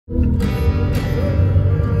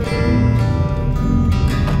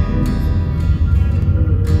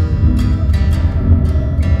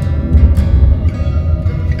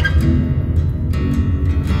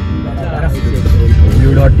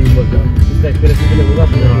Conspiracy के लिए होगा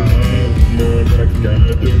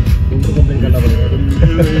तुमको कंप्लेन करना पड़ेगा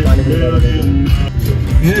पानी में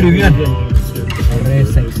ये रिवियन अरे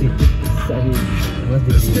सेक्सी सही बस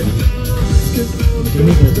देखिए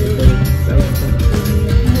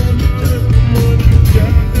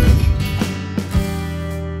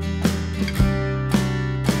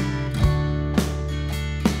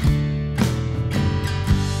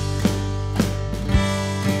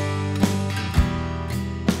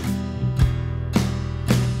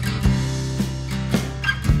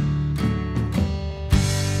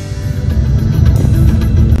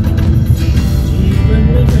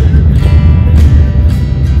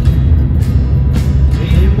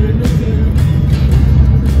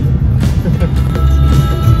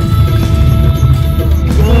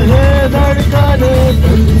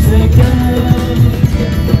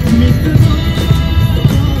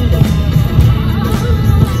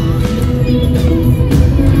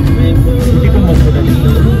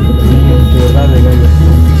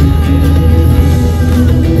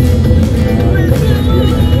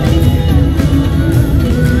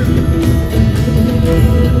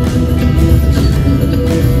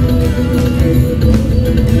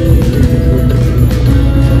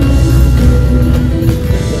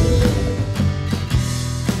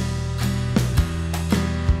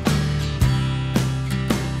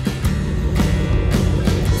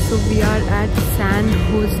So we are at San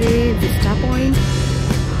Jose Vista Point.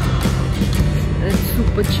 It's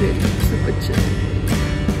super chill, super chill.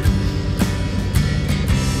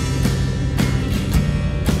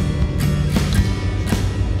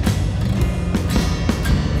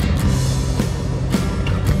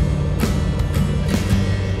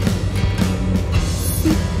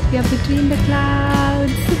 See, we are between the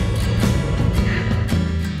clouds.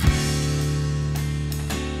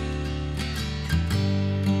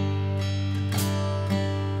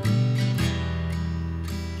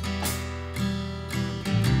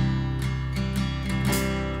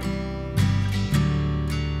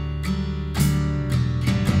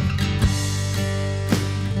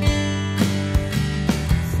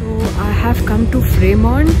 I have come to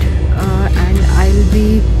Fremont and I'll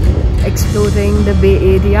be exploring the Bay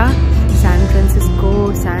Area, San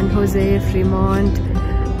Francisco, San Jose, Fremont,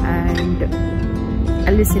 and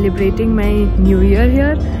I'll be celebrating my New Year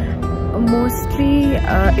here. Mostly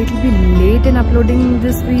it'll be late in uploading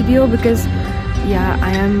this video because yeah,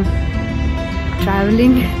 I am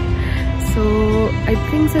traveling, so I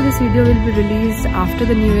think so this video will be released after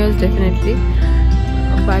the New Year's definitely,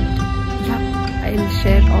 but I'll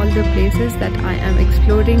share all the places that I am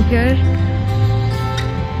exploring here.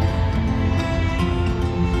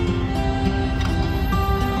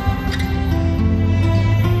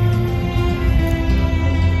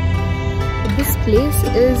 This place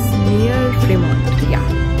is near Fremont,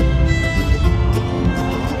 yeah.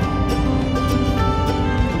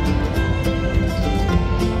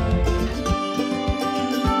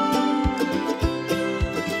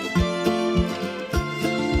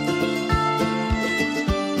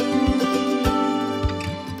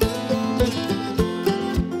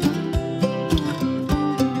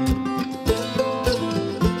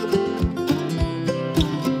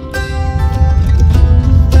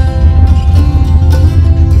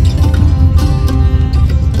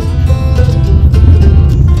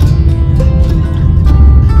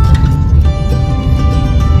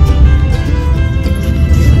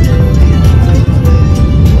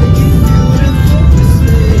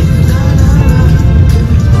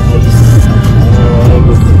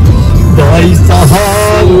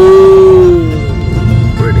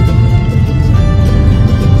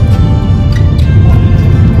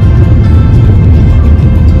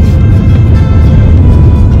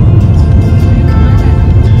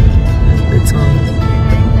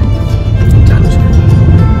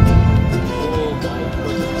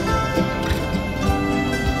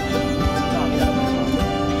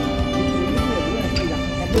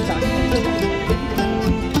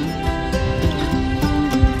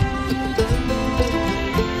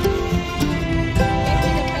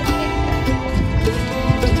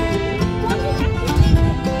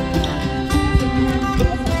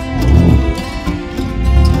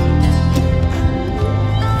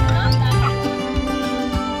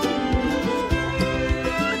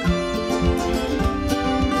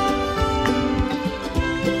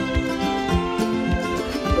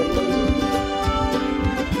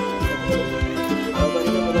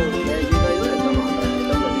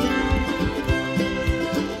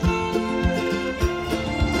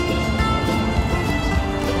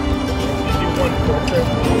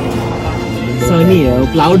 Sunny है, वो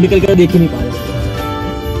cloud निकल कर देख ही नहीं पा रहे।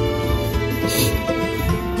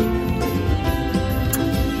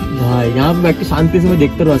 हाँ यहाँ पे बैठ के शांति से मैं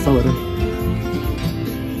देखता रहूँ ऐसा हो रहा है।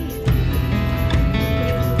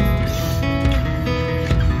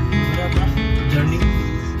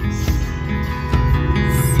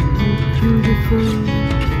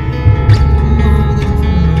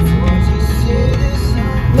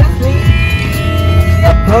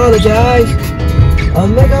 Apologize. I'll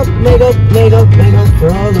make up for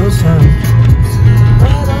all those times.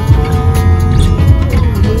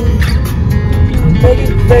 I'm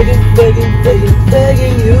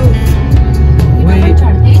begging you. Wait,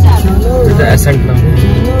 the accent now.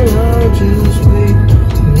 Just wait.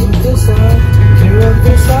 Tear up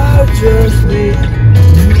this out, just wait.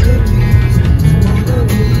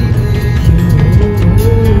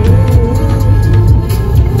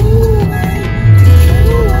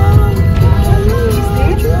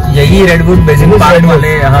 यही रेडवुड बेसिन पार्क वाले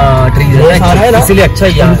ट्रीज है ना, इसीलिए अच्छा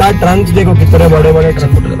ही है। इनका ट्रंक देखो कितने बड़े बड़े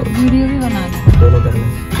ट्रंक। वीडियो भी बना दोनों करना।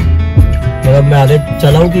 मतलब मैं आगे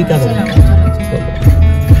चलाऊं कि क्या करूं?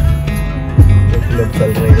 लोग चल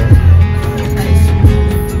रहे हैं।